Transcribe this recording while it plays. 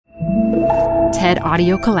TED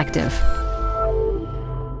Audio Collective.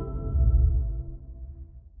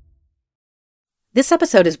 This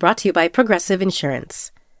episode is brought to you by Progressive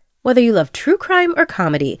Insurance. Whether you love true crime or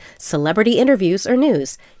comedy, celebrity interviews or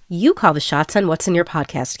news, you call the shots on what's in your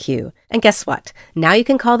podcast queue. And guess what? Now you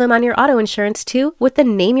can call them on your auto insurance too with the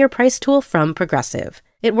Name Your Price tool from Progressive.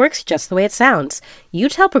 It works just the way it sounds. You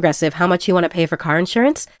tell Progressive how much you want to pay for car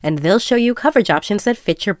insurance, and they'll show you coverage options that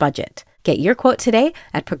fit your budget. Get your quote today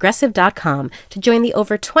at Progressive.com to join the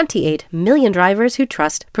over 28 million drivers who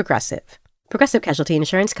trust Progressive. Progressive Casualty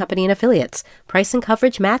Insurance Company and Affiliates. Price and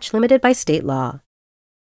coverage match limited by state law.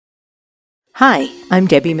 Hi, I'm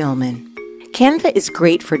Debbie Millman. Canva is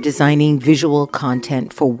great for designing visual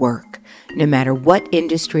content for work, no matter what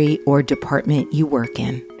industry or department you work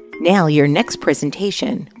in. Nail your next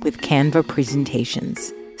presentation with Canva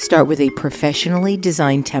Presentations. Start with a professionally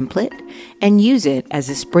designed template and use it as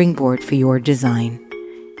a springboard for your design.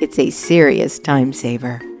 It's a serious time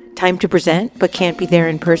saver. Time to present but can't be there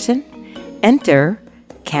in person? Enter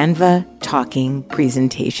Canva Talking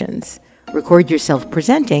Presentations. Record yourself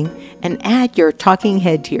presenting and add your talking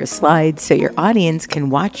head to your slides so your audience can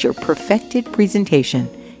watch your perfected presentation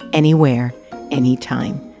anywhere,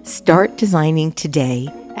 anytime. Start designing today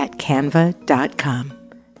at canva.com.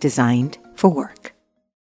 Designed for work.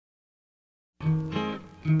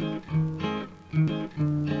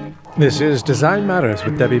 This is Design Matters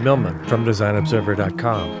with Debbie Millman from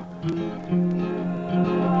DesignObserver.com.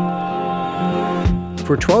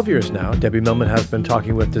 For 12 years now, Debbie Millman has been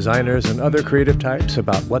talking with designers and other creative types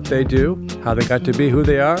about what they do, how they got to be who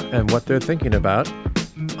they are, and what they're thinking about.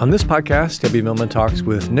 On this podcast, Debbie Millman talks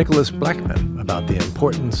with Nicholas Blechman about the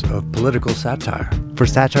importance of political satire. For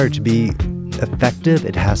satire to be effective,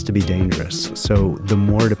 it has to be dangerous. So the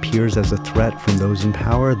more it appears as a threat from those in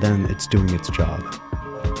power, then it's doing its job.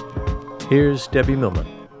 Here's Debbie Millman.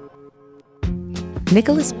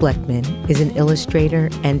 Nicholas Blechman is an illustrator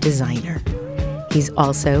and designer. He's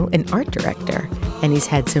also an art director, and he's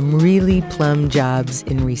had some really plum jobs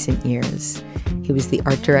in recent years. He was the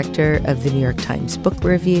art director of the New York Times Book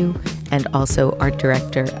Review and also art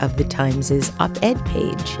director of the Times' op-ed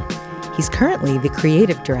page. He's currently the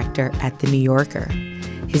creative director at The New Yorker.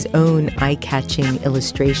 His own eye-catching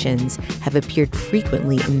illustrations have appeared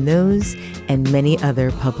frequently in those and many other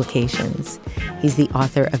publications. He's the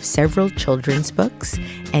author of several children's books,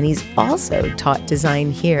 and he's also taught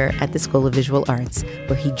design here at the School of Visual Arts,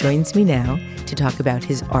 where he joins me now to talk about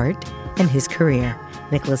his art and his career.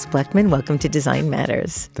 Nicholas Blechman, welcome to Design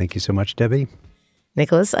Matters. Thank you so much, Debbie.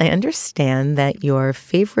 Nicholas, I understand that your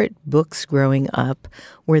favorite books growing up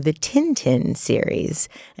were the Tintin series,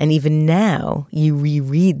 and even now you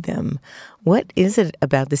reread them. What is it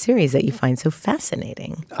about the series that you find so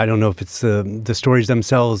fascinating? I don't know if it's the stories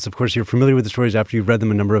themselves. Of course, you're familiar with the stories after you've read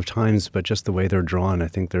them a number of times, but just the way they're drawn, I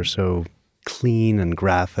think they're so clean and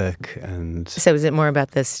graphic. And so is it more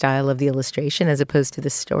about the style of the illustration as opposed to the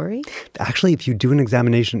story? Actually, if you do an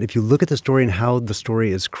examination, if you look at the story and how the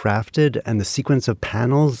story is crafted and the sequence of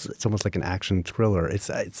panels, it's almost like an action thriller. It's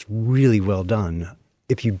really well done.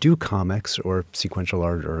 If you do comics or sequential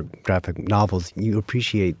art or graphic novels, you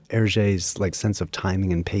appreciate Hergé's sense of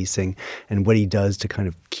timing and pacing and what he does to kind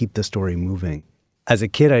of keep the story moving. As a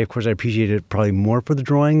kid, I appreciated it probably more for the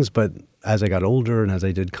drawings, but as I got older and as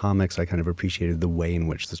I did comics, I kind of appreciated the way in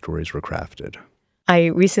which the stories were crafted. I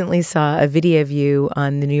recently saw a video of you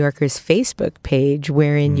on the New Yorker's Facebook page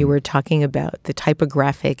wherein you were talking about the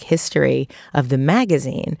typographic history of the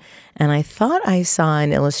magazine. And I thought I saw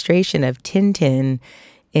an illustration of Tintin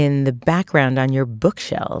in the background on your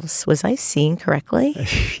bookshelves. Was I seeing correctly?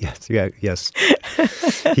 Yes.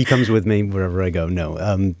 He comes with me wherever I go. No,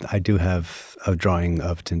 I do have a drawing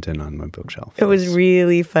of Tintin on my bookshelf. It was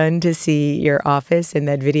really fun to see your office in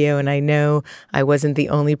that video, and I know I wasn't the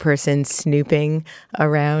only person snooping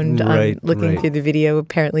around looking through the video.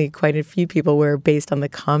 Apparently, quite a few people were based on the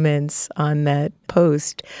comments on that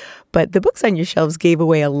post. But the books on your shelves gave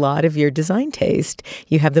away a lot of your design taste.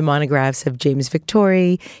 You have the monographs of James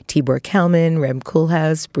Victori, Tibor Kalman, Rem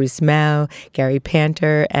Koolhaas, Bruce Mau, Gary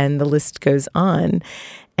Panter, and the list goes on.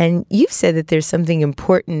 And you've said that there's something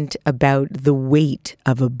important about the weight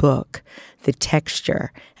of a book, the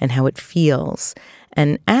texture, and how it feels,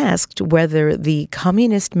 and asked whether the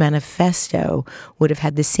Communist Manifesto would have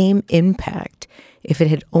had the same impact if it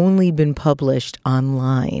had only been published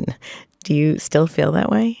online. Do you still feel that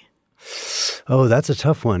way? Oh, that's a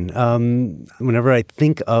tough one. Whenever I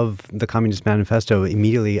think of the Communist Manifesto,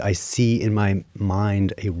 immediately I see in my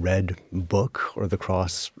mind a red book or the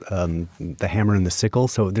cross, the hammer and the sickle.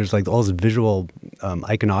 So there's like all this visual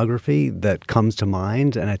iconography that comes to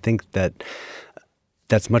mind. And I think that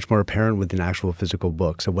that's much more apparent with an actual physical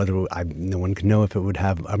book. So no one can know if it would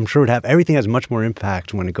have, I'm sure it would have, everything has much more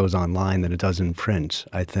impact when it goes online than it does in print,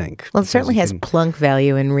 I think. Well, it certainly has plunk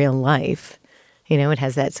value in real life. You know, it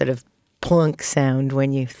has that sort of plunk sound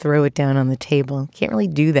when you throw it down on the table. Can't really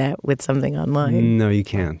do that with something online. No, you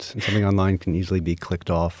can't. Something online can easily be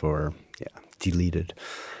clicked off or deleted.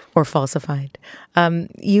 Or falsified.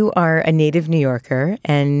 You are a native New Yorker,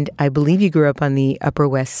 and I believe you grew up on the Upper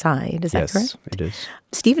West Side. Is that correct? Yes, it is.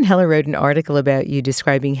 Stephen Heller wrote an article about you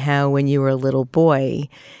describing how when you were a little boy,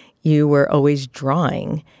 you were always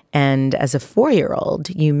drawing. And as a 4-year-old,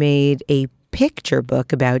 you made a picture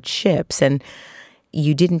book about ships. And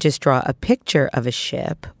you didn't just draw a picture of a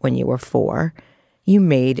ship when you were 4. You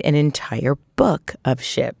made an entire book of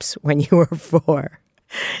ships when you were 4.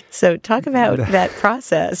 So talk about that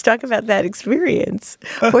process. Talk about that experience.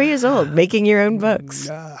 4 years old, making your own books.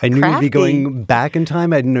 I knew you'd be going back in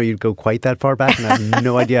time. I didn't know you'd go quite that far back. And I have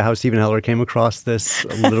no idea how Stephen Heller came across this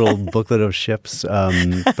little booklet of ships.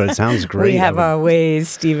 But it sounds great. We have our ways,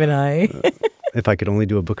 Steve and I. If I could only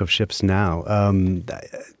do a book of ships now.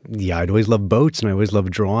 I'd always loved boats and I always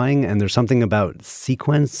loved drawing. And there's something about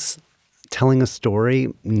sequence, telling a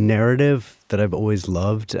story, narrative that I've always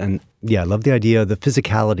loved. And I love the idea, the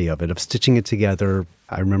physicality of it, of stitching it together.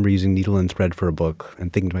 I remember using needle and thread for a book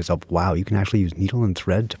and thinking to myself, wow, you can actually use needle and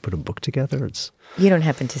thread to put a book together? You don't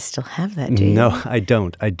happen to still have that, do you? No, I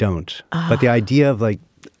don't. But the idea of I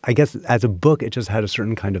guess as a book, it just had a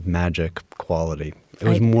certain kind of magic quality. It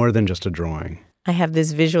was more than just a drawing. I have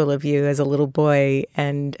this visual of you as a little boy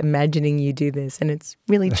and imagining you do this, and it's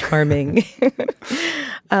really charming.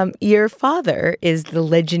 Your father is the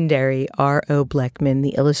legendary R.O. Blechman,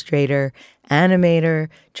 the illustrator, animator,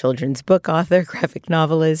 children's book author, graphic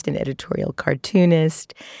novelist, and editorial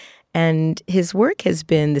cartoonist. And his work has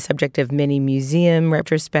been the subject of many museum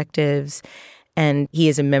retrospectives, and he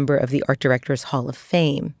is a member of the Art Directors Hall of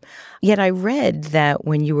Fame. Yet I read that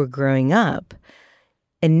when you were growing up,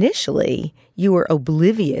 initially, you were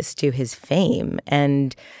oblivious to his fame,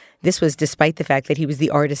 and this was despite the fact that he was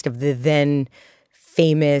the artist of the then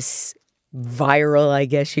famous, viral, I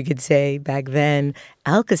guess you could say, back then,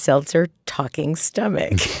 Alka-Seltzer Talking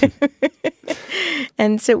Stomach.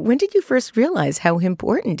 And so when did you first realize how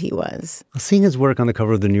important he was? Seeing his work on the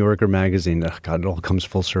cover of the New Yorker magazine, it all comes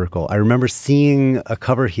full circle. I remember seeing a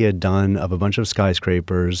cover he had done of a bunch of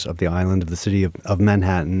skyscrapers of the island of the city of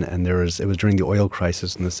Manhattan, and it was during the oil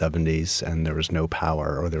crisis in the 70s, and there was no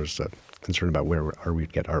power, or there was a concern about where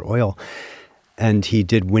we'd get our oil. And he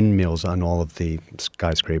did windmills on all of the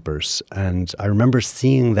skyscrapers. And I remember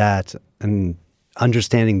seeing that and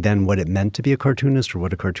understanding then what it meant to be a cartoonist or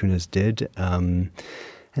what a cartoonist did. And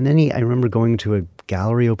then I remember going to a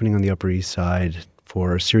gallery opening on the Upper East Side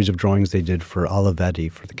for a series of drawings they did for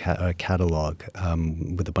Olivetti for the catalog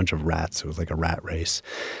with a bunch of rats. It was like a rat race.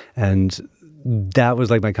 And that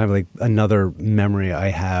was like my kind of like another memory I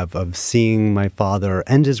have of seeing my father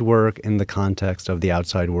and his work in the context of the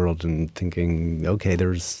outside world and thinking, okay,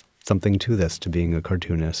 there's something to this, to being a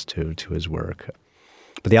cartoonist, to his work.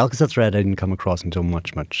 But the Alka-Seltzer thread I didn't come across until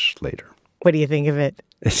much, much later. What do you think of it?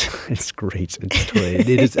 It's great. It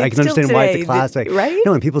is. I can understand why it's a classic. Right? You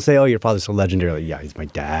know, when people say, oh, your father's so legendary, like, yeah, he's my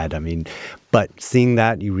dad. I mean, but seeing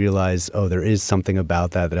that, you realize, oh, there is something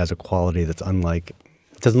about that has a quality that's unlike.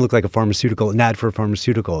 It doesn't look like an ad for a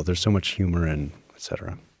pharmaceutical. There's so much humor and et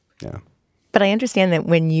cetera. Yeah. But I understand that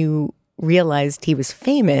when you realized he was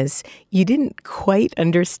famous, you didn't quite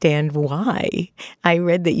understand why. I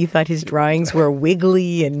read that you thought his drawings were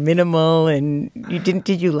wiggly and minimal, and you didn't.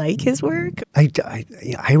 Did you like his work? I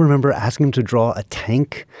remember asking him to draw a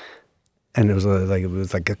tank, and it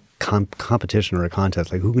was like a competition or a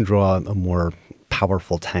contest, like who can draw a more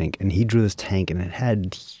powerful tank. And he drew this tank, and it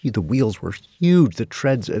had the wheels were huge, the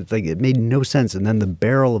treads, it made no sense. And then the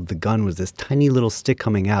barrel of the gun was this tiny little stick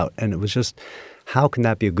coming out, and it was just, how can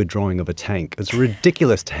that be a good drawing of a tank? It's a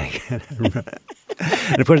ridiculous tank.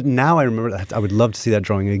 And of course, now I remember that. I would love to see that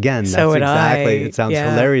drawing again. So would exactly. I. It sounds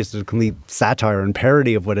hilarious. It's a complete satire and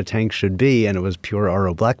parody of what a tank should be. And it was pure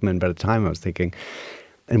R.O. Blechman. But at the time I was thinking,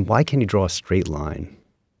 and why can't he draw a straight line?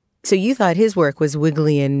 So you thought his work was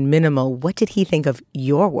wiggly and minimal. What did he think of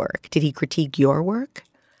your work? Did he critique your work?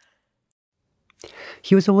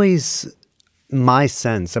 He was always, my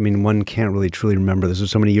sense, I mean, one can't really truly remember, this was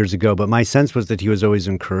so many years ago, but my sense was that he was always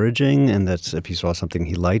encouraging, and that if he saw something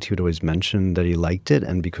he liked, he would always mention that he liked it.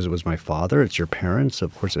 And because it was my father, it's your parents,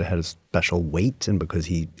 of course it had a special weight, and because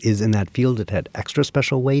he is in that field, it had extra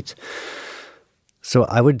special weight. So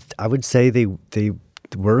I would say they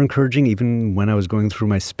were encouraging, even when I was going through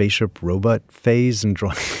my spaceship robot phase and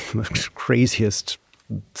drawing the craziest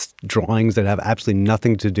drawings that have absolutely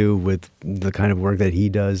nothing to do with the kind of work that he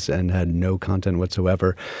does and had no content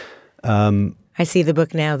whatsoever. I see the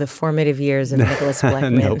book now, The Formative Years of Nicholas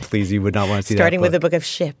Blechman. No, please, you would not want to see Starting that with the book of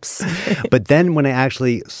ships. But then when I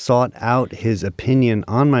actually sought out his opinion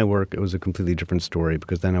on my work, it was a completely different story,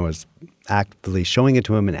 because then I was actively showing it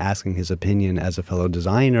to him and asking his opinion as a fellow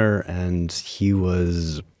designer, and he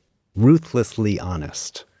was ruthlessly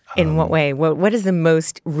honest. In what way? What is the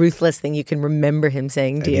most ruthless thing you can remember him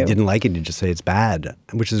saying to you? If he didn't like it, he'd just say it's bad,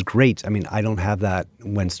 which is great. I mean, I don't have that.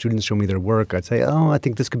 When students show me their work, I'd say, oh, I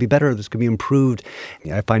think this could be better. This could be improved.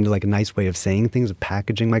 I find it like a nice way of saying things, of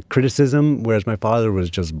packaging my criticism, whereas my father was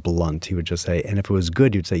just blunt. He would just say, and if it was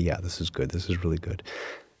good, he'd say, yeah, this is good. This is really good.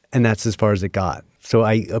 And that's as far as it got. So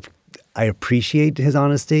I appreciate his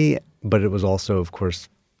honesty, but it was also, of course,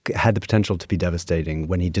 had the potential to be devastating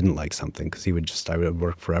when he didn't like something, because I would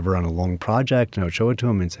work forever on a long project, and I would show it to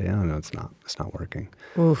him and say, oh, no, it's not working.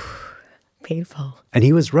 Oof, painful. And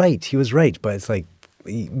he was right, but it's like,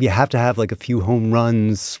 you have to have like a few home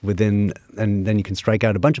runs within, and then you can strike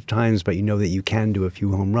out a bunch of times, but you know that you can do a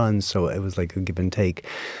few home runs, so it was like a give and take.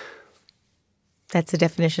 That's the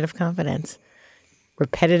definition of confidence.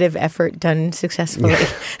 Repetitive effort done successfully.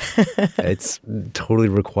 It's totally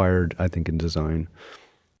required, I think, in design.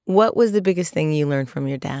 What was the biggest thing you learned from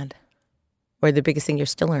your dad? Or the biggest thing you're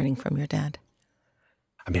still learning from your dad?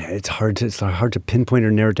 I mean, it's hard to pinpoint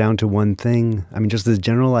or narrow it down to one thing. I mean, just the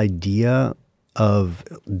general idea of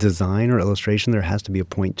design or illustration, there has to be a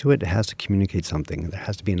point to it. It has to communicate something. There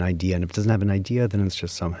has to be an idea. And if it doesn't have an idea, then it's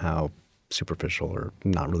just somehow superficial or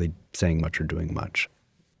not really saying much or doing much.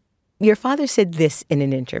 Your father said this in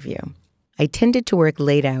an interview. I tended to work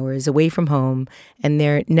late hours away from home, and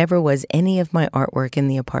there never was any of my artwork in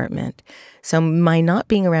the apartment. So my not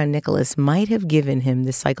being around Nicholas might have given him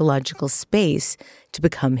the psychological space to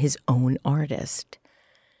become his own artist.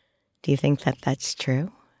 Do you think that that's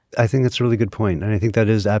true? I think that's a really good point, and I think that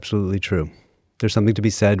is absolutely true. There's something to be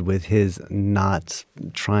said with his not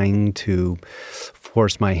trying to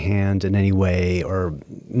force my hand in any way, or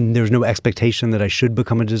there's no expectation that I should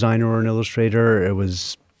become a designer or an illustrator. It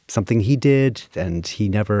was something he did, and he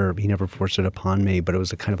never forced it upon me, but it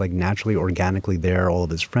was a kind of like naturally, organically there. All of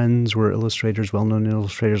his friends were illustrators, well-known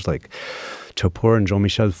illustrators like Topor and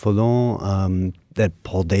Jean-Michel Follon, that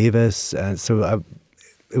Paul Davis.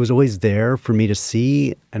 It was always there for me to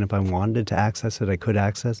see, and if I wanted to access it, I could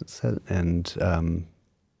access it. And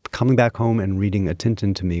coming back home and reading a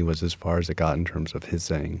Tintin to me was as far as it got in terms of his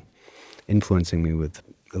saying, influencing me with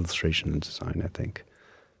illustration and design, I think.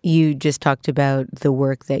 You just talked about the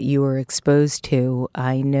work that you were exposed to.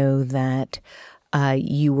 I know that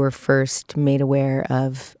you were first made aware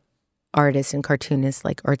of artists and cartoonists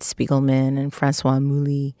like Art Spiegelman and Francois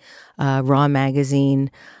Mouly, Raw Magazine,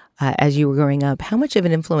 as you were growing up. How much of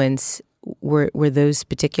an influence were those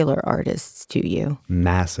particular artists to you?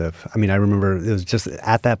 Massive. I mean, I remember it was just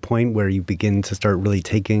at that point where you begin to start really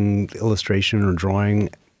taking illustration or drawing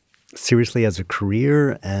seriously as a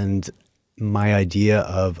career, and my idea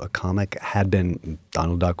of a comic had been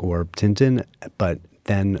Donald Duck or Tintin, but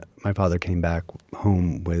then my father came back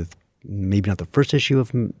home with maybe not the first issue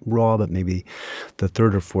of Raw, but maybe the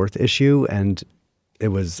third or fourth issue, and it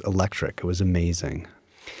was electric. It was amazing.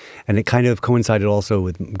 And it kind of coincided also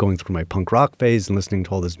with going through my punk rock phase and listening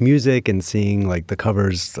to all this music and seeing like the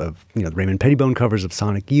covers of, the Raymond Pettibone covers of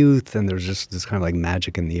Sonic Youth. And there's just this kind of like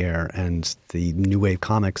magic in the air. And the new wave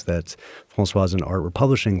comics that Françoise and Art were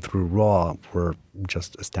publishing through Raw were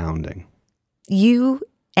just astounding. You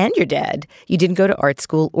and your dad, you didn't go to art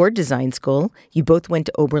school or design school. You both went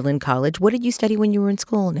to Oberlin College. What did you study when you were in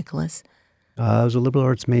school, Nicholas? I was a liberal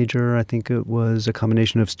arts major. I think it was a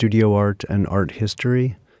combination of studio art and art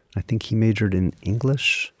history. I think he majored in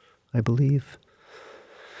English, I believe.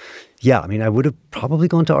 Yeah, I mean, I would have probably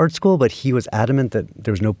gone to art school, but he was adamant that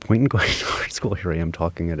there was no point in going to art school. Here I am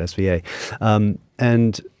talking at SVA.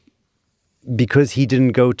 And because he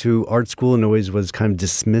didn't go to art school and always was kind of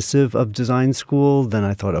dismissive of design school, then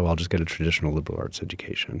I thought, I'll just get a traditional liberal arts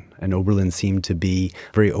education. And Oberlin seemed to be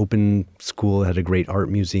a very open school. It had a great art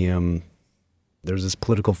museum. There was this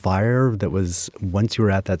political fire that was, once you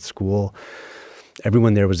were at that school,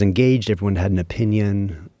 everyone there was engaged, everyone had an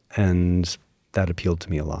opinion, and that appealed to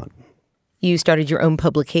me a lot. You started your own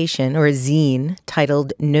publication, or a zine,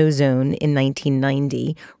 titled No Zone in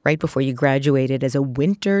 1990, right before you graduated as a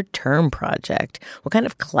winter term project. What kind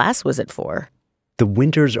of class was it for? The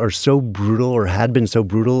winters are so brutal, or had been so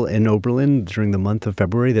brutal in Oberlin during the month of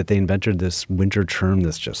February, that they invented this winter term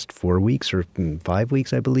that's just 4 weeks or 5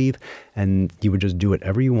 weeks, I believe. And you would just do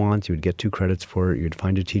whatever you want. You would get 2 credits for it. You'd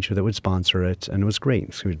find a teacher that would sponsor it. And it was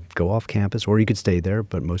great. So you'd go off campus, or you could stay there.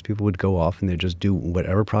 But most people would go off and they'd just do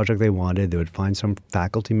whatever project they wanted. They would find some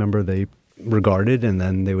faculty member they regarded, and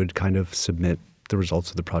then they would kind of submit the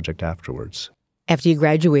results of the project afterwards. After you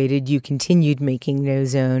graduated, you continued making No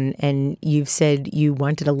Zone, and you've said you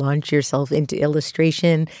wanted to launch yourself into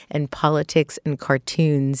illustration and politics and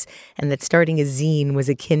cartoons, and that starting a zine was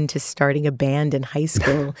akin to starting a band in high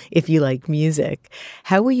school if you like music.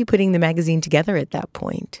 How were you putting the magazine together at that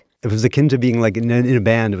point? It was akin to being like in a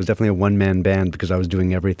band. It was definitely a one-man band because I was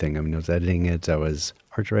doing everything. I mean, I was editing it, I was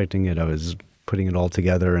art directing it, I was putting it all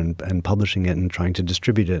together and publishing it and trying to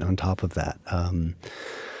distribute it on top of that.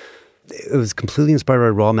 It was completely inspired by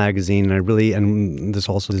Raw magazine, and this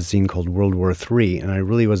also is a zine called World War III, and I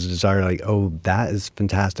really was a desire like, oh, that is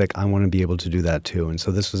fantastic. I want to be able to do that too. And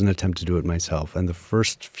so this was an attempt to do it myself. And the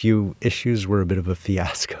first few issues were a bit of a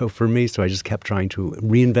fiasco for me, so I just kept trying to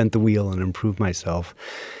reinvent the wheel and improve myself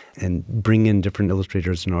and bring in different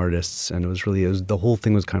illustrators and artists. And the whole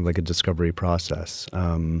thing was kind of like a discovery process.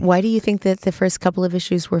 Why do you think that the first couple of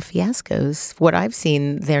issues were fiascos? What I've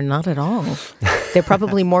seen, they're not at all. They're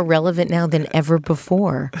probably more relevant now than ever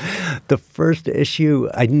before. The first issue,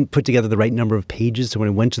 I didn't put together the right number of pages. So when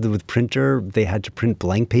I went to the printer, they had to print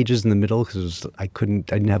blank pages in the middle because I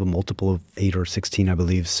didn't have a multiple of 8 or 16, I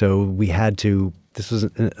believe. So we had to. This was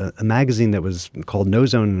a magazine that was called No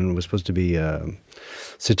Zone, and it was supposed to be a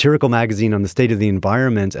satirical magazine on the state of the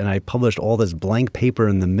environment, and I published all this blank paper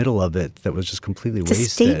in the middle of it that was just completely wasted. It's a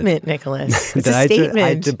statement, Nicholas. It's a statement. I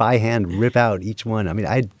had to by hand rip out each one. I mean,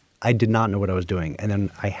 I did not know what I was doing. And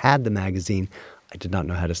then I had the magazine. I did not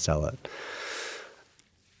know how to sell it.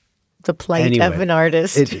 The plight of an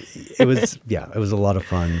artist. It was a lot of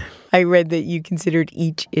fun. I read that you considered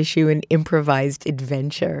each issue an improvised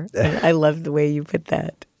adventure. And I love the way you put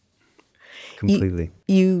that. Completely.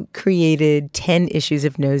 You created 10 issues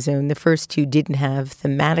of No Zone. The first 2 didn't have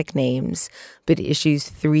thematic names, but issues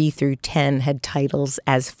 3 through 10 had titles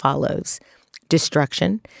as follows: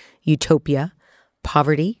 Destruction, Utopia,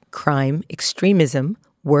 Poverty, Crime, Extremism,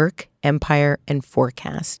 Work, Empire, and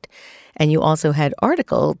Forecast. And you also had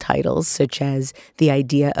article titles such as The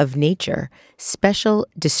Idea of Nature, Special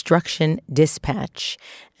Destruction Dispatch.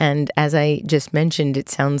 And as I just mentioned, it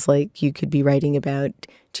sounds like you could be writing about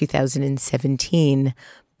 2017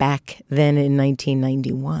 back then in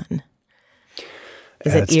 1991.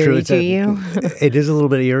 Is that eerie to you? It is a little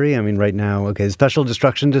bit eerie. I mean, right now, okay, the Special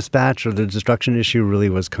Destruction Dispatch, or the destruction issue, really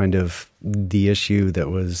was kind of the issue that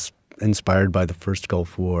was inspired by the first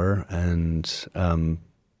Gulf War, and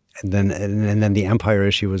then the Empire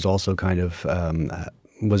issue was also kind of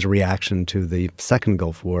was a reaction to the second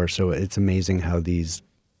Gulf War. So it's amazing how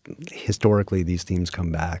historically these themes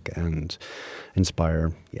come back and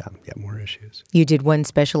inspire more issues. You did one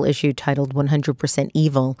special issue titled 100%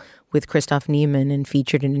 Evil with Christoph Niemann and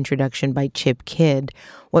featured an introduction by Chip Kidd.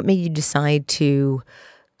 What made you decide to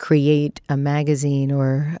create a magazine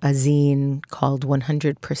or a zine called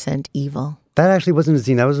 100% Evil? That actually wasn't a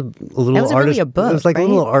zine. That was a little artist. Really a book, it was like right? a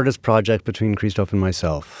little artist project between Christoph and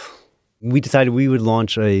myself. We decided we would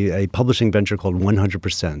launch a publishing venture called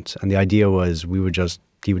 100%. And the idea was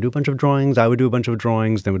he would do a bunch of drawings, I would do a bunch of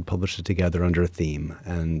drawings, then we'd publish it together under a theme.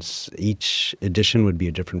 And each edition would be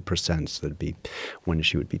a different percent. So there'd be one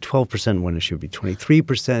issue would be 12%, one issue would be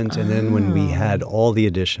 23%. And then when we had all the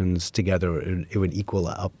editions together, it would equal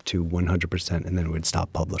up to 100%, and then it would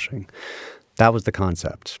stop publishing. That was the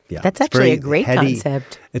concept. Yeah, that's actually a great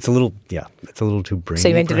concept. It's a little too brainy. So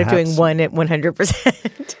you ended up doing one at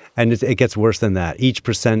 100%. And it gets worse than that. Each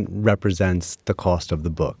percent represents the cost of the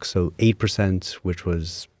book. So 8%, which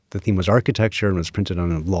was the theme was architecture and was printed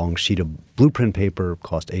on a long sheet of blueprint paper,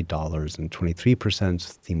 cost $8, and 23%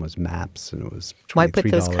 the theme was maps, and it was $23. Why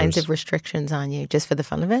put those kinds of restrictions on you? Just for the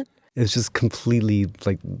fun of it? It's just completely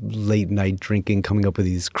like late night drinking, coming up with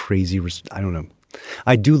these crazy. I don't know.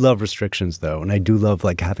 I do love restrictions, though, and I do love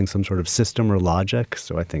like having some sort of system or logic.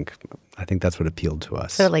 So I think that's what appealed to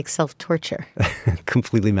us. So like self-torture.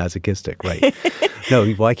 Completely masochistic, right? No,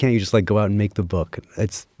 why can't you just like go out and make the book?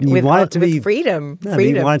 You want it to be freedom. No,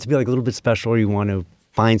 freedom. You want it to be like a little bit special, or you want to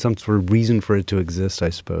find some sort of reason for it to exist, I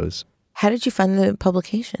suppose. How did you fund the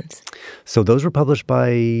publications? So those were published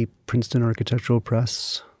by Princeton Architectural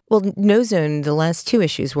Press. Well, No Zone, the last 2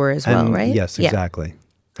 issues were as well, right? Yes, exactly.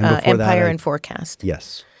 And Empire and Forecast.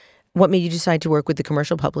 Yes. What made you decide to work with the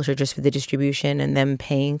commercial publisher just for the distribution and them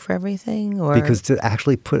paying for everything? Or Because to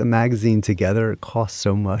actually put a magazine together, it costs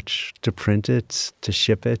so much to print it, to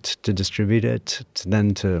ship it, to distribute it,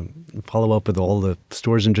 to follow up with all the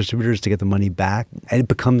stores and distributors to get the money back. And it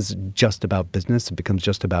becomes just about business. It becomes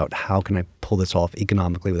just about how can I pull this off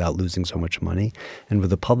economically without losing so much money. And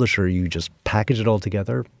with a publisher, you just package it all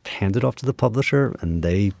together, hand it off to the publisher, and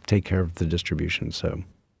they take care of the distribution. So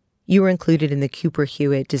you were included in the Cooper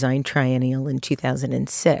Hewitt Design Triennial in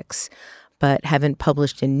 2006, but haven't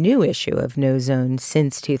published a new issue of No Zone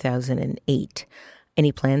since 2008.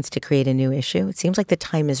 Any plans to create a new issue? It seems like the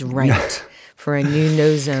time is right for a new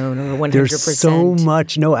No Zone or 100%. There's so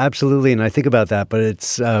much. No, absolutely. And I think about that, but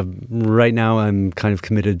it's right now I'm kind of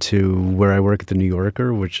committed to where I work at the New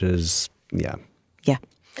Yorker, which is, yeah. Yeah.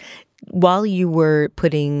 While you were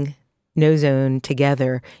putting No Zone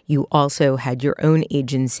together, you also had your own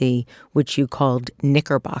agency, which you called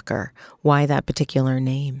Knickerbocker. Why that particular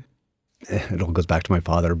name? It all goes back to my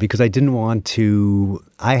father because I didn't want to.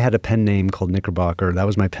 I had a pen name called Knickerbocker. That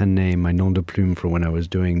was my pen name, my nom de plume for when I was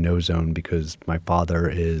doing No Zone because my father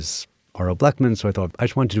is R.O. Blechman. So I thought I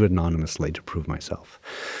just wanted to do it anonymously to prove myself.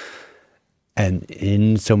 And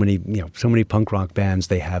in so many punk rock bands,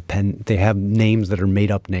 they have names that are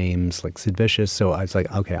made up names like Sid Vicious. So I was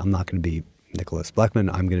like, okay, I'm not going to be Nicholas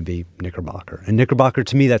Blechman. I'm going to be Knickerbocker. And Knickerbocker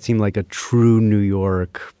to me, that seemed like a true New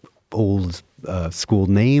York old school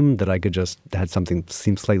name that I could just had something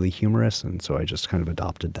seem slightly humorous. And so I just kind of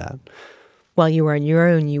adopted that. While you were on your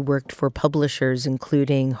own, you worked for publishers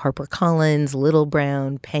including HarperCollins, Little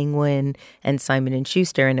Brown, Penguin, and Simon &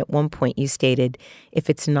 Schuster. And at one point you stated, if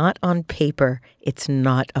it's not on paper, it's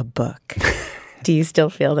not a book. Do you still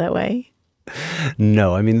feel that way?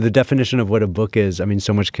 No. I mean, the definition of what a book is, I mean,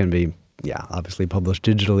 so much can be, obviously published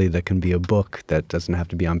digitally that can be a book that doesn't have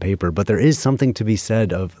to be on paper. But there is something to be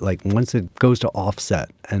said of, like, once it goes to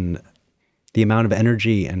offset and the amount of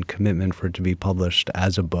energy and commitment for it to be published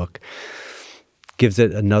as a book gives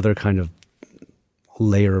it another kind of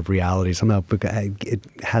layer of reality. Somehow it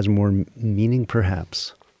has more meaning,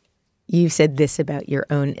 perhaps. You said this about your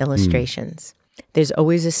own illustrations. There's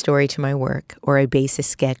always a story to my work, or I base a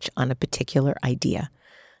sketch on a particular idea.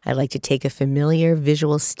 I like to take a familiar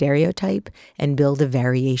visual stereotype and build a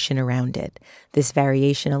variation around it. This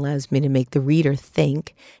variation allows me to make the reader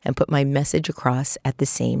think and put my message across at the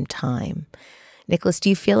same time. Nicholas, do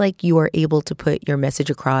you feel like you are able to put your message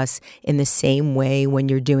across in the same way when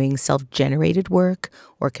you're doing self-generated work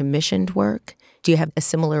or commissioned work? Do you have a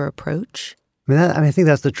similar approach? I think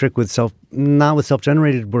that's the trick with not with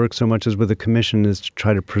self-generated work so much as with a commission, is to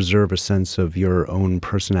try to preserve a sense of your own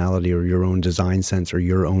personality or your own design sense or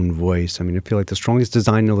your own voice. I mean, I feel like the strongest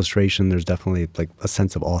design illustration, there's definitely like a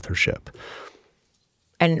sense of authorship.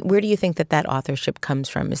 And where do you think that authorship comes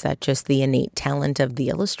from? Is that just the innate talent of the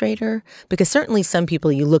illustrator? Because certainly some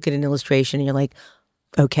people, you look at an illustration and you're like,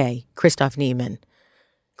 okay, Christoph Niemann,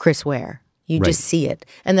 Chris Ware. You just see it.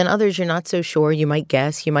 And then others, you're not so sure. You might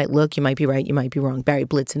guess, you might look, you might be right, you might be wrong. Barry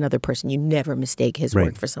Blitz, another person. You never mistake his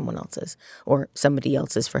work for someone else's or somebody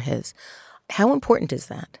else's for his. How important is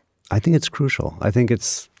that? I think it's crucial. I think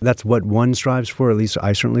that's what one strives for, at least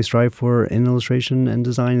I certainly strive for in illustration and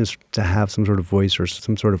design, is to have some sort of voice or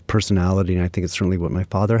some sort of personality. And I think it's certainly what my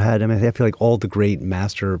father had. I mean, I feel like all the great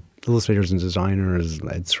master illustrators and designers,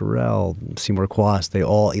 Ed Sorel, Seymour Quast, they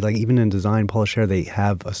all, like even in design, Paul Scher, they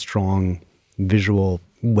have a strong visual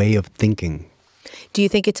way of thinking. Do you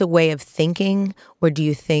think it's a way of thinking, or do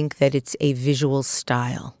you think that it's a visual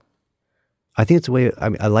style? I think it's a way,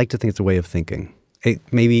 I like to think it's a way of thinking. It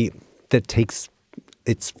maybe that takes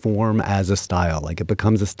its form as a style, like it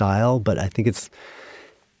becomes a style. But I think it's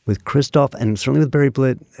with Christoph and certainly with Barry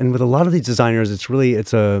Blitt and with a lot of these designers, it's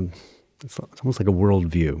almost like a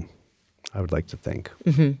worldview, I would like to think.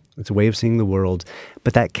 Mm-hmm. It's a way of seeing the world,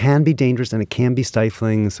 but that can be dangerous and it can be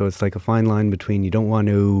stifling. So it's like a fine line between, you don't want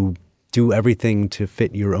to do everything to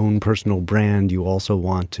fit your own personal brand. You also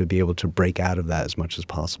want to be able to break out of that as much as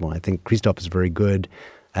possible. And I think Christoph is very good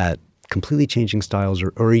at completely changing styles,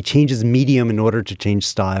 or he changes medium in order to change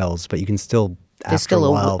styles, but you can still, there's after still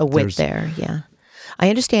a while, a wit there, yeah. I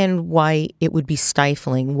understand why it would be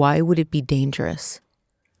stifling. Why would it be dangerous?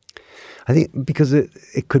 I think because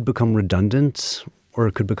it could become redundant, or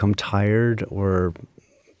it could become tired, or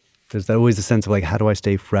there's always a sense of like, how do I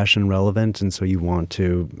stay fresh and relevant? And so you want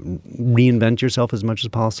to reinvent yourself as much as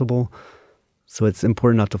possible. So it's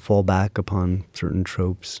important not to fall back upon certain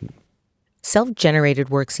tropes. Self-generated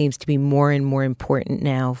work seems to be more and more important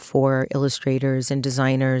now for illustrators and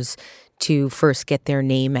designers to first get their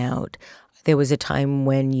name out. there was a time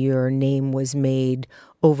when your name was made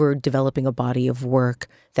over developing a body of work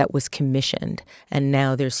that was commissioned. And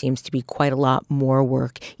now there seems to be quite a lot more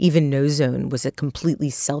work. Even No Zone was a completely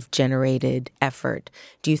self-generated effort.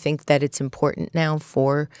 Do you think that it's important now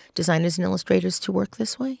for designers and illustrators to work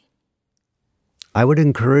this way? I would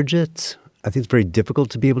encourage it. I think it's very difficult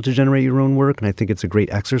to be able to generate your own work, and I think it's a great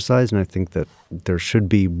exercise, and I think that there should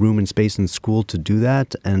be room and space in school to do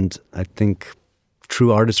that. And I think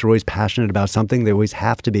true artists are always passionate about something. They always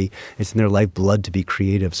have to be. It's in their lifeblood to be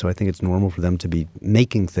creative, so I think it's normal for them to be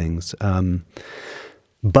making things.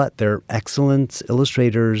 But they're excellent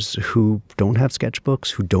illustrators who don't have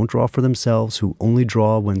sketchbooks, who don't draw for themselves, who only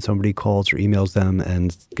draw when somebody calls or emails them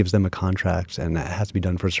and gives them a contract, and that has to be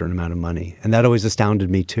done for a certain amount of money. And that always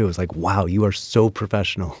astounded me, too. It's like, wow, you are so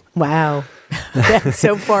professional. Wow. That's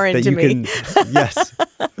so foreign to me. Yes.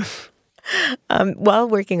 While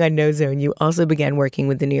working on No Zone, you also began working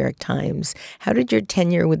with the New York Times. How did your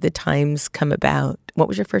tenure with the Times come about? What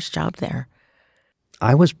was your first job there?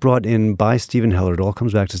 I was brought in by Stephen Heller. It all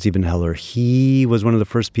comes back to Stephen Heller. He was one of the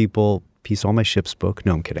first people, he saw my ship's book.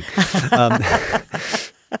 No, I'm kidding.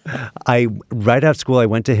 Right out of school, I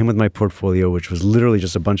went to him with my portfolio, which was literally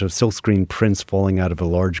just a bunch of silkscreen prints falling out of a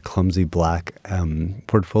large, clumsy black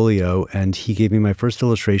portfolio. And he gave me my first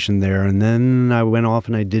illustration there. And then I went off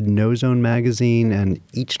and I did No Zone magazine. And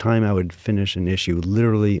each time I would finish an issue,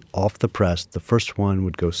 literally off the press, the first one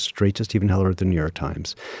would go straight to Stephen Heller at the New York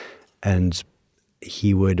Times. And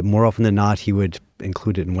he would, more often than not, he would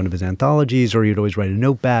include it in one of his anthologies, or he'd always write a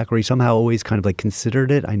note back, or he somehow always kind of like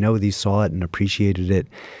considered it. I know he saw it and appreciated it.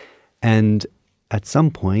 And at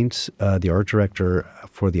some point, the art director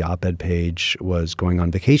for the op-ed page was going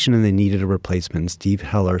on vacation and they needed a replacement. Steve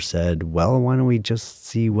Heller said, well, why don't we just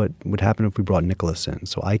see what would happen if we brought Nicholas in?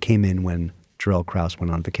 So I came in when Jarrell Krause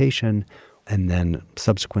went on vacation. And then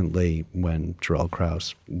subsequently, when Jarrell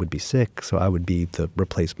Krause would be sick, so I would be the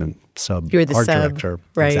replacement art director.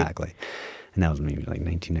 Right. Exactly. And that was maybe like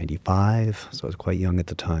 1995, so I was quite young at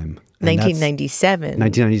the time.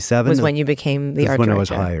 1997 was when you became the art director. When I was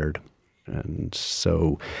hired. And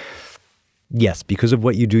so, yes, because of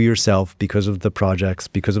what you do yourself, because of the projects,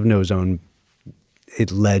 because of No Zone,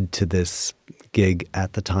 it led to this gig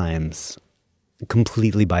at the Times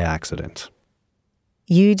completely by accident.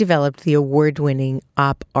 You developed the award-winning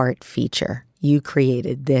Op Art feature. You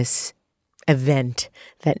created this event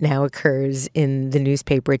that now occurs in the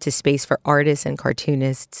newspaper. It's a space for artists and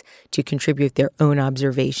cartoonists to contribute their own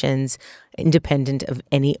observations, independent of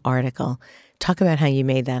any article. Talk about how you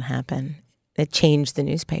made that happen. It changed the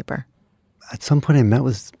newspaper. At some point I met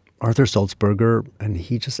with Arthur Sulzberger, and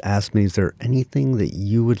he just asked me, is there anything that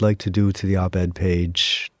you would like to do to the op-ed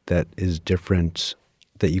page that is different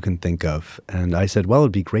that you can think of? And I said, well,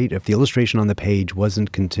 it'd be great if the illustration on the page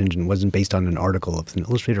wasn't contingent, wasn't based on an article. If an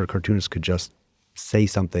illustrator or cartoonist could just say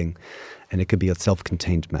something and it could be a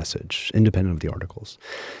self-contained message, independent of the articles.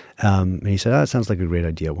 And he said, it sounds like a great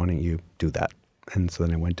idea. Why don't you do that? And so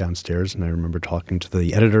then I went downstairs and I remember talking to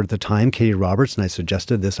the editor at the time, Katie Roberts, and I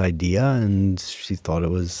suggested this idea and she thought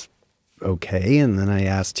it was okay. And then I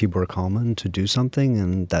asked Tibor Kalman to do something,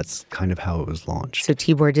 and that's kind of how it was launched. So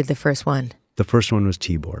Tibor did the first one. The first one was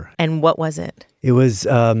Tibor. And what was it? It was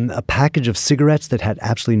a package of cigarettes that had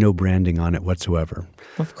absolutely no branding on it whatsoever.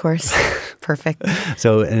 Of course. Perfect.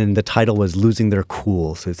 So, and the title was Losing Their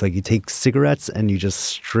Cool. So it's like you take cigarettes and you just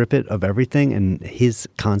strip it of everything. And his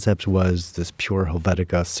concept was this pure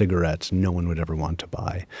Helvetica cigarette no one would ever want to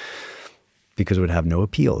buy because it would have no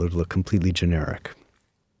appeal. It would look completely generic.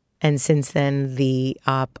 And since then, the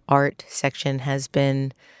op art section has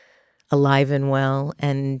been alive and well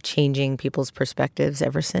and changing people's perspectives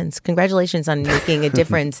ever since. Congratulations on making a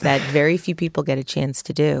difference that very few people get a chance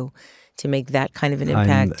to do, to make that kind of an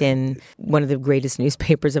impact in one of the greatest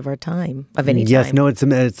newspapers of our time, of any time. Yes, no, it's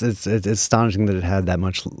astonishing that it had that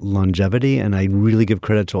much longevity, and I really give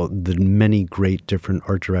credit to the many great different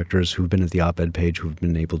art directors who've been at the op-ed page who've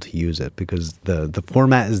been able to use it, because the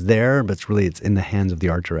format is there, but it's in the hands of the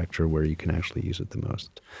art director where you can actually use it the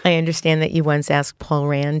most. I understand that you once asked Paul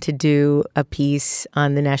Rand to do a piece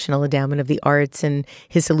on the National Endowment of the Arts, and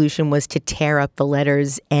his solution was to tear up the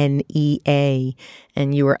letters NEA,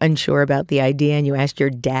 and you were unsure about the idea, and you asked your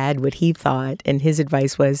dad what he thought, and his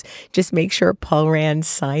advice was just make sure Paul Rand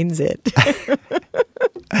signs it.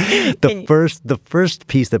 The first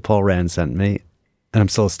piece that Paul Rand sent me, and I'm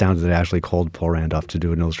still astounded that I actually called Paul Rand off to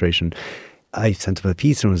do an illustration. I sent him a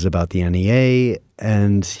piece and it was about the NEA,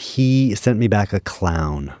 and he sent me back a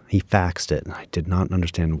clown. He faxed it, and I did not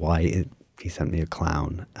understand why. he sent me a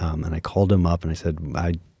clown. And I called him up and I said,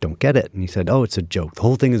 I don't get it. And he said, oh, it's a joke. The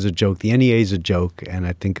whole thing is a joke. The NEA is a joke. And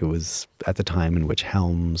I think it was at the time in which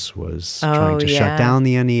Helms was trying to shut down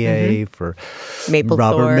the NEA for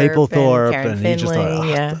Robert Mapplethorpe. And he just thought,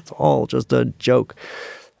 that's all just a joke.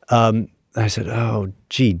 I said, oh,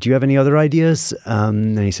 gee, do you have any other ideas?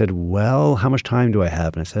 And he said, well, how much time do I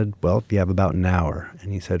have? And I said, well, you have about an hour.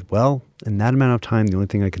 And he said, well, in that amount of time, the only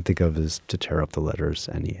thing I can think of is to tear up the letters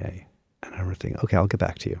NEA. And I remember thinking, okay, I'll get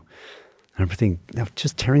back to you. And I remember thinking, now,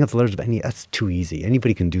 just tearing up the letters of NEA, that's too easy.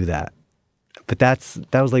 Anybody can do that. But that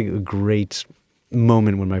was like a great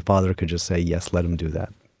moment when my father could just say, yes, let him do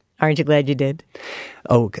that. Aren't you glad you did?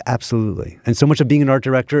 Oh, absolutely. And so much of being an art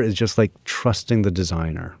director is just like trusting the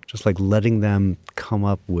designer, just like letting them come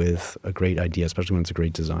up with a great idea, especially when it's a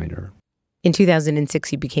great designer. In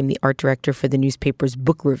 2006, you became the art director for the newspaper's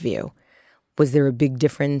book review. Was there a big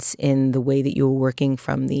difference in the way that you were working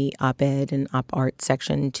from the op-ed and op-art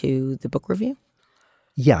section to the book review?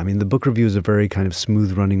 Yeah, I mean, the book review is a very kind of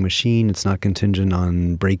smooth-running machine. It's not contingent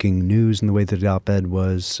on breaking news in the way that the op-ed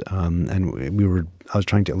was. And I was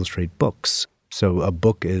trying to illustrate books. So a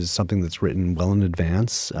book is something that's written well in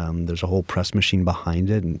advance. There's a whole press machine behind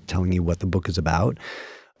it and telling you what the book is about.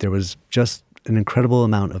 There was just an incredible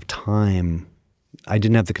amount of time. I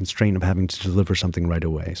didn't have the constraint of having to deliver something right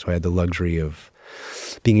away. So I had the luxury of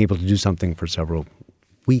being able to do something for several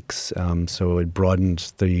weeks. So it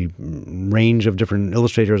broadened the range of different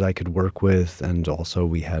illustrators I could work with. And also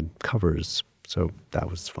we had covers. So that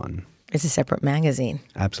was fun. It's a separate magazine.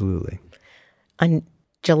 Absolutely. On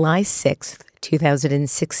July 6th,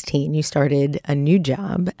 2016, you started a new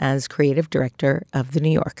job as creative director of The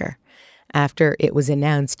New Yorker. After it was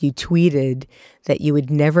announced, you tweeted that you would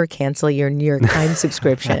never cancel your New York Times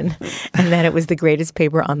subscription and that it was the greatest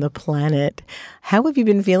paper on the planet. How have you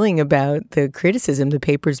been feeling about the criticism the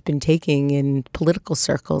paper's been taking in political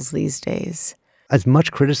circles these days? As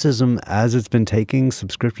much criticism as it's been taking,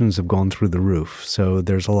 subscriptions have gone through the roof. So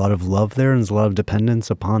there's a lot of love there and there's a lot of dependence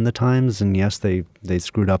upon the Times. And yes, they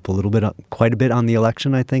screwed up quite a bit on the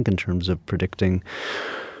election, I think, in terms of predicting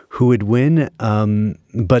who would win,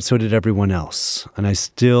 but so did everyone else. And I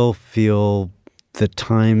still feel the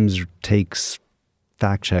Times takes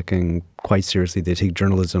fact-checking quite seriously. They take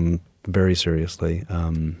journalism very seriously.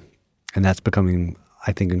 And that's becoming,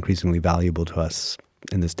 I think, increasingly valuable to us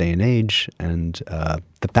in this day and age. And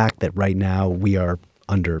the fact that right now we are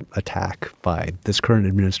under attack by this current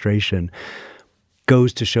administration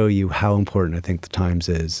goes to show you how important I think the Times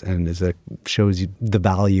is, and it shows you the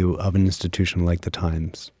value of an institution like the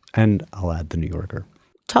Times. And I'll add the New Yorker.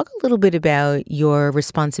 Talk a little bit about your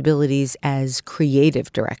responsibilities as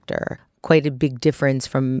creative director. Quite a big difference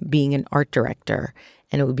from being an art director.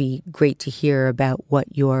 And it would be great to hear about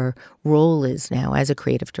what your role is now as a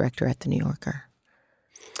creative director at the New Yorker.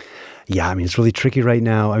 Yeah, I mean, it's really tricky right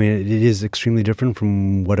now. I mean, it is extremely different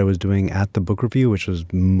from what I was doing at the book review, which was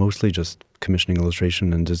mostly just commissioning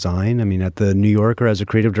illustration and design. I mean, at the New Yorker, as a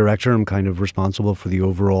creative director, I'm kind of responsible for the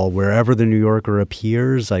overall, wherever the New Yorker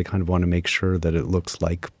appears, I kind of want to make sure that it looks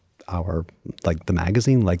like the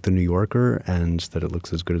magazine, like the New Yorker, and that it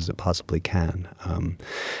looks as good as it possibly can. And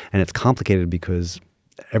it's complicated because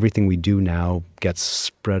everything we do now gets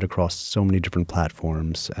spread across so many different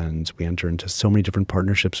platforms, and we enter into so many different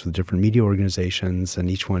partnerships with different media organizations, and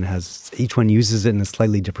each one uses it in a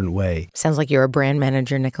slightly different way. Sounds like you're a brand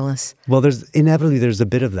manager, Nicholas. Well, there's a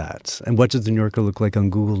bit of that. And what does the New Yorker look like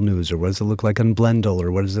on Google News, or what does it look like on Blendle,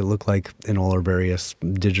 or what does it look like in all our various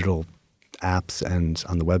digital apps and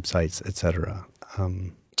on the websites, et cetera?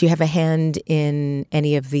 Do you have a hand in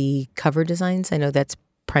any of the cover designs? I know that's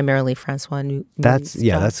primarily Francois That's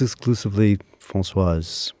exclusively Francois.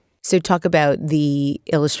 So talk about the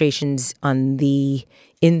illustrations on the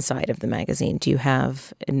inside of the magazine. Do you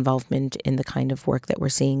have involvement in the kind of work that we're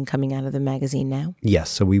seeing coming out of the magazine now? Yes.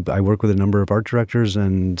 So I work with a number of art directors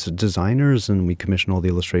and designers, and we commission all the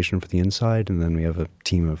illustration for the inside. And then we have a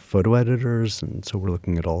team of photo editors. And so we're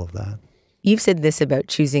looking at all of that. You've said this about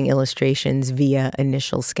choosing illustrations via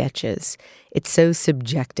initial sketches. It's so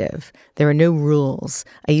subjective. There are no rules.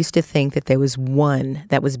 I used to think that there was one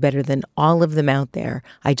that was better than all of them out there.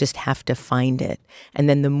 I just have to find it. And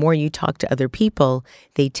then the more you talk to other people,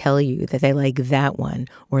 they tell you that they like that one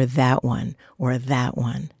or that one or that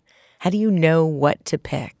one. How do you know what to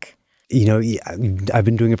pick? You know, I've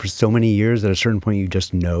been doing it for so many years. At a certain point, you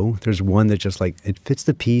just know. There's one that just it fits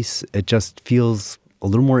the piece. It just feels a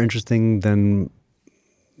little more interesting than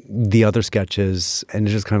the other sketches, and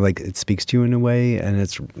it's just kind of it speaks to you in a way, and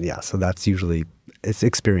so that's usually, it's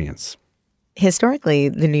experience. Historically,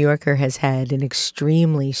 The New Yorker has had an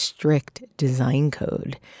extremely strict design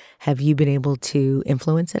code. Have you been able to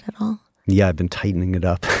influence it at all? Yeah, I've been tightening it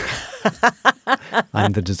up.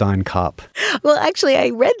 I'm the design cop. Well, actually, I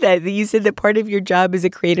read that you said that part of your job as a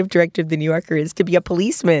creative director of The New Yorker is to be a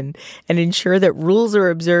policeman and ensure that rules are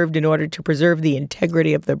observed in order to preserve the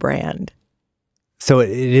integrity of the brand. So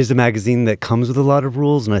it is a magazine that comes with a lot of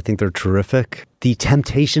rules, and I think they're terrific. The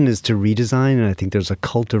temptation is to redesign, and I think there's a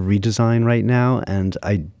cult of redesign right now, and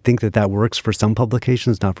I think that works for some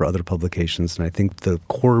publications, not for other publications. And I think the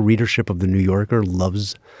core readership of The New Yorker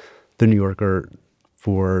loves The New Yorker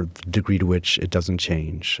for the degree to which it doesn't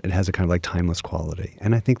change. It has a kind of like timeless quality.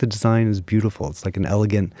 And I think the design is beautiful. It's like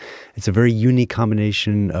it's a very unique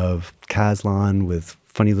combination of Caslon with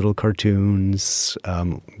funny little cartoons,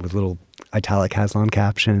 with little italic Caslon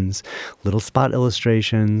captions, little spot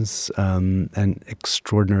illustrations, and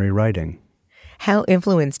extraordinary writing. How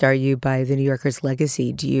influenced are you by The New Yorker's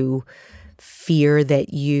legacy? Do you fear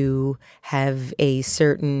that you have a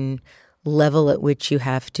certain level at which you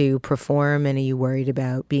have to perform, and are you worried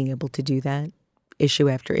about being able to do that issue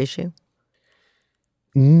after issue?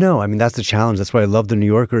 No, I mean, that's the challenge. That's why I love The New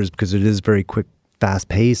Yorker, is because it is very quick,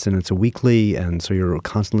 fast-paced, and it's a weekly, and so you're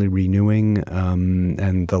constantly renewing,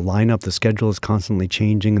 and the lineup, the schedule is constantly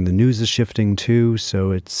changing, and the news is shifting too,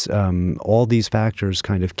 so it's all these factors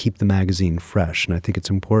kind of keep the magazine fresh. And I think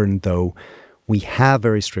it's important, though, we have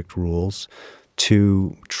very strict rules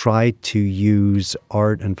to try to use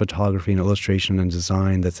art and photography and illustration and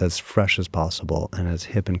design that's as fresh as possible and as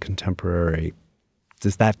hip and contemporary.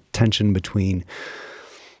 There's that tension between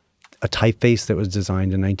a typeface that was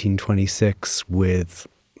designed in 1926 with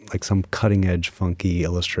like some cutting-edge funky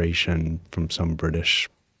illustration from some British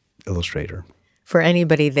illustrator. For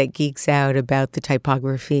anybody that geeks out about the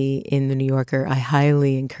typography in The New Yorker, I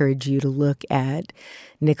highly encourage you to look at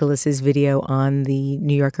Nicholas's video on the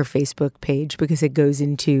New Yorker Facebook page, because it goes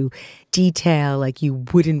into detail like you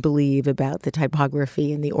wouldn't believe about the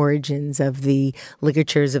typography and the origins of the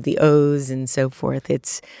ligatures of the O's and so forth.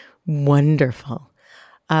 It's wonderful.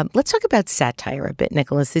 Let's talk about satire a bit,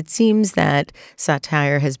 Nicholas. It seems that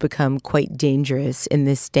satire has become quite dangerous in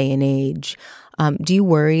this day and age. Do you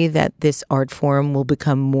worry that this art form will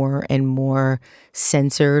become more and more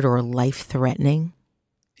censored or life-threatening?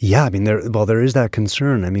 Yeah, I mean, there is that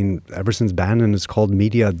concern. I mean, ever since Bannon has called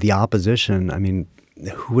media the opposition, I mean,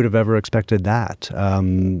 who would have ever expected that?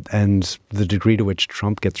 And the degree to which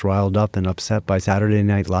Trump gets riled up and upset by Saturday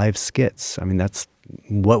Night Live skits, I mean,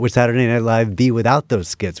 what would Saturday Night Live be without those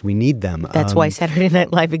skits? We need them. That's why Saturday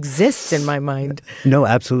Night Live exists in my mind. No,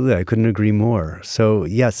 absolutely. I couldn't agree more. So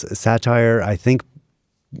yes, satire, I think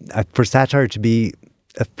for satire to be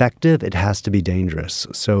effective, it has to be dangerous.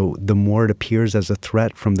 So the more it appears as a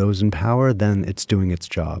threat from those in power, then it's doing its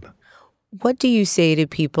job. What do you say to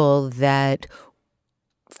people that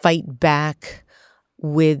fight back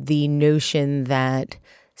with the notion that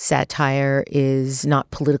satire is not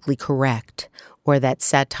politically correct, or that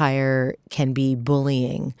satire can be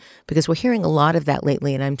bullying? Because we're hearing a lot of that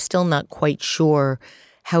lately, and I'm still not quite sure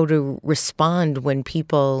how to respond when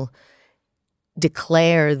people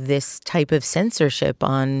declare this type of censorship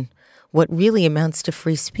on what really amounts to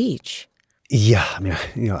free speech. Yeah, I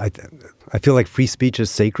mean, I feel like free speech is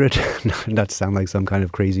sacred, not to sound like some kind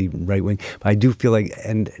of crazy right wing, but I do feel like,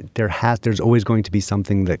 and there's always going to be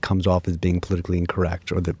something that comes off as being politically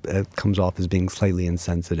incorrect, or that comes off as being slightly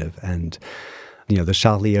insensitive. And the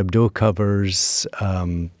Charlie Hebdo covers,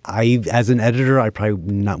 as an editor, I probably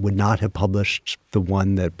would not have published the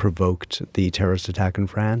one that provoked the terrorist attack in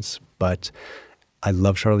France, but I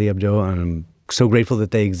love Charlie Hebdo, and I'm so grateful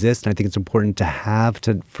that they exist. And I think it's important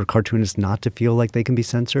for cartoonists not to feel like they can be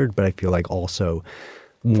censored, but I feel like also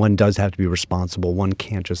one does have to be responsible. One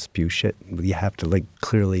can't just spew shit. You have to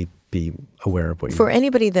clearly be aware of what you do. For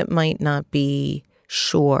anybody that might not be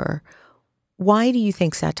sure, why do you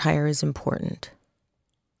think satire is important?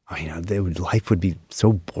 Life would be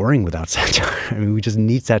so boring without satire. I mean, we just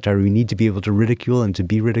need satire. We need to be able to ridicule and to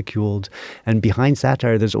be ridiculed. And behind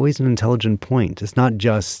satire, there's always an intelligent point. It's not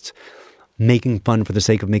just making fun for the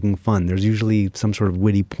sake of making fun. There's usually some sort of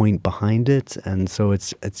witty point behind it. And so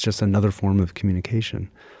it's just another form of communication.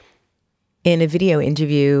 In a video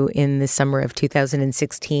interview in the summer of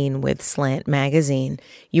 2016 with Slant Magazine,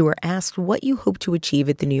 you were asked what you hope to achieve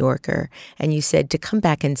at The New Yorker, and you said to come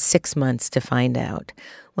back in 6 months to find out.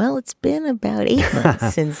 Well, it's been about 8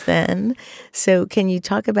 months since then. So can you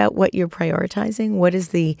talk about what you're prioritizing? What is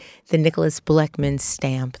the Nicholas Blechman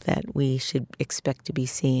stamp that we should expect to be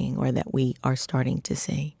seeing, or that we are starting to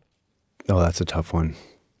see? Oh, that's a tough one.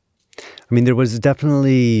 I mean, there was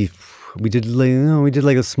definitely we did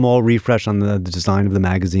like a small refresh on the design of the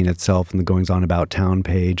magazine itself and the goings on about town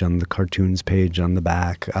page, on the cartoons page on the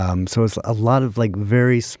back. So it's a lot of like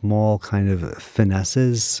very small kind of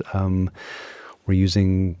finesses. We're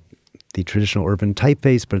using the traditional urban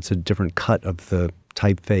typeface, but it's a different cut of the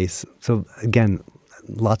typeface. So again,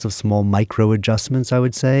 lots of small micro adjustments, I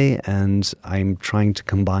would say, and I'm trying to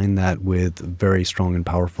combine that with very strong and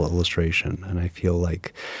powerful illustration. And I feel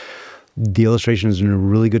like the illustration is in a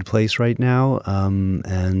really good place right now,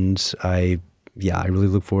 and I really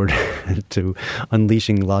look forward to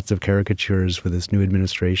unleashing lots of caricatures with this new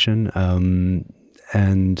administration.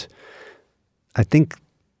 And I think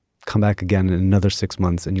come back again in another 6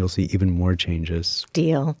 months and you'll see even more changes.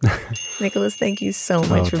 Deal. Nicholas, thank you so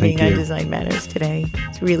much for being on Design Matters today.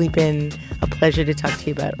 It's really been a pleasure to talk to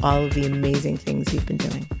you about all of the amazing things you've been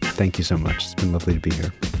doing. Thank you so much. It's been lovely to be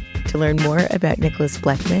here. To learn more about Nicholas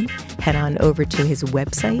Blechman, head on over to his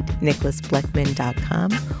website,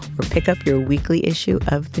 nicholasblechman.com, or pick up your weekly issue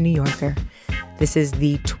of The New Yorker. This is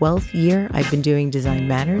the 12th year I've been doing Design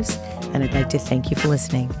Matters, and I'd like to thank you for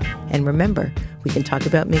listening. And remember, we can talk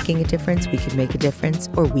about making a difference, we can make a difference,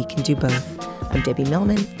 or we can do both. I'm Debbie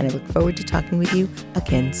Millman, and I look forward to talking with you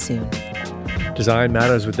again soon. Design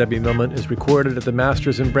Matters with Debbie Millman is recorded at the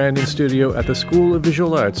Masters in Branding Studio at the School of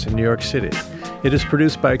Visual Arts in New York City. It is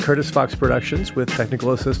produced by Curtis Fox Productions with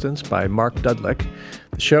technical assistance by Mark Dudlick.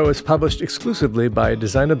 The show is published exclusively by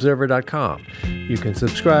DesignObserver.com. You can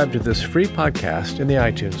subscribe to this free podcast in the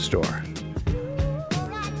iTunes Store.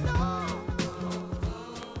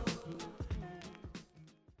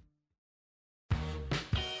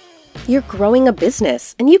 You're growing a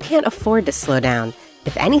business, and you can't afford to slow down.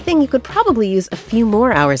 If anything, you could probably use a few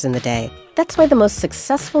more hours in the day. That's why the most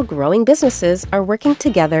successful growing businesses are working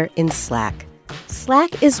together in Slack.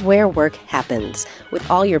 Slack is where work happens, with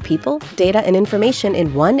all your people, data, and information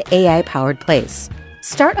in one AI-powered place.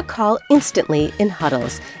 Start a call instantly in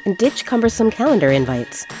huddles and ditch cumbersome calendar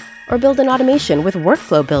invites. Or build an automation with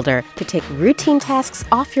Workflow Builder to take routine tasks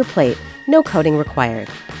off your plate, no coding required.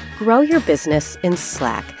 Grow your business in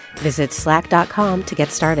Slack. Visit slack.com to get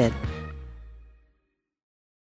started.